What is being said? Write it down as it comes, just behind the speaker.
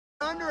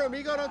under him.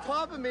 He got on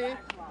top of me,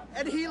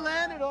 and he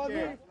landed on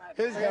me.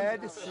 His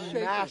head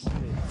smashed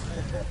me.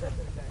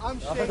 I'm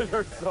shaking.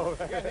 That so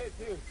bad.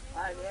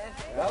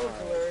 That was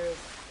hilarious.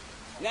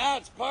 Now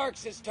it's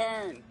Parks'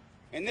 turn,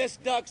 and this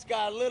duck's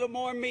got a little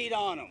more meat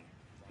on him.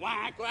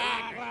 Quack,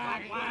 quack,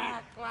 quack,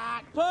 quack,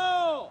 quack.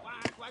 Pull!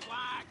 Quack, quack,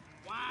 quack,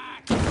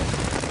 quack.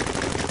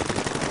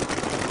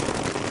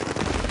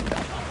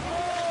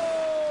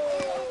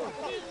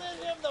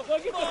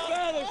 Look at the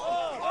feathers!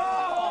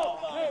 Oh!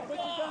 Hey, put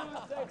your down and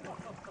say.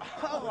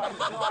 Oh my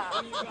God!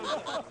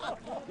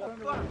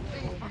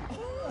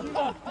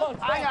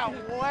 I got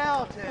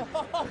welted.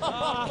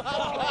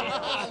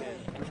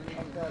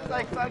 It's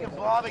like fucking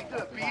bobbing through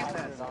a bee's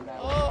nest.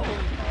 Oh!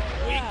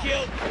 We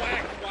killed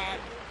Quack Quack.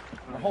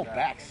 The whole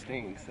back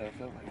stinks, so I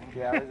feel like.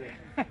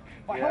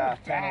 Yeah,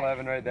 10,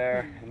 11 right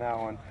there, in that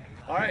one.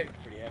 All right,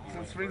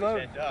 let's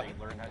reload.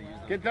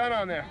 Get done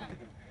on there.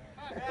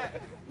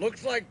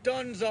 Looks like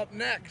Dun's up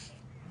next.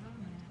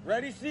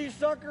 Ready, sea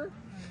sucker?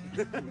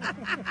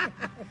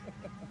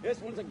 This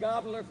one's a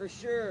gobbler for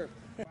sure.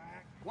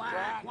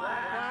 Quack,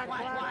 quack, quack,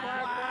 quack,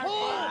 quack,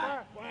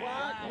 quack,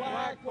 quack,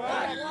 quack, quack,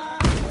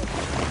 quack.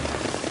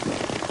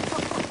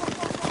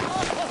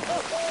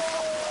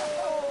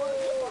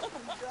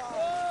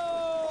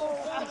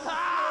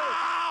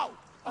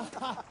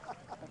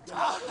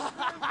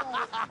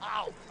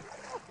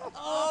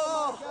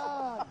 Oh,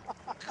 God.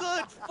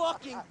 Good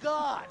fucking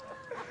God.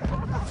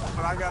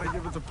 But I gotta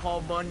give it to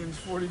Paul Bunyan's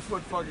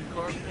 40-foot fucking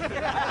carpet.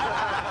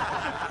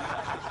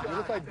 You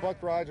look like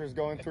Buck Rogers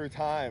going through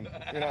time,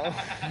 you know?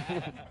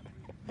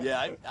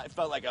 Yeah, I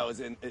felt like I was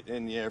in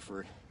the air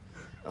for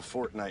a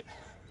fortnight.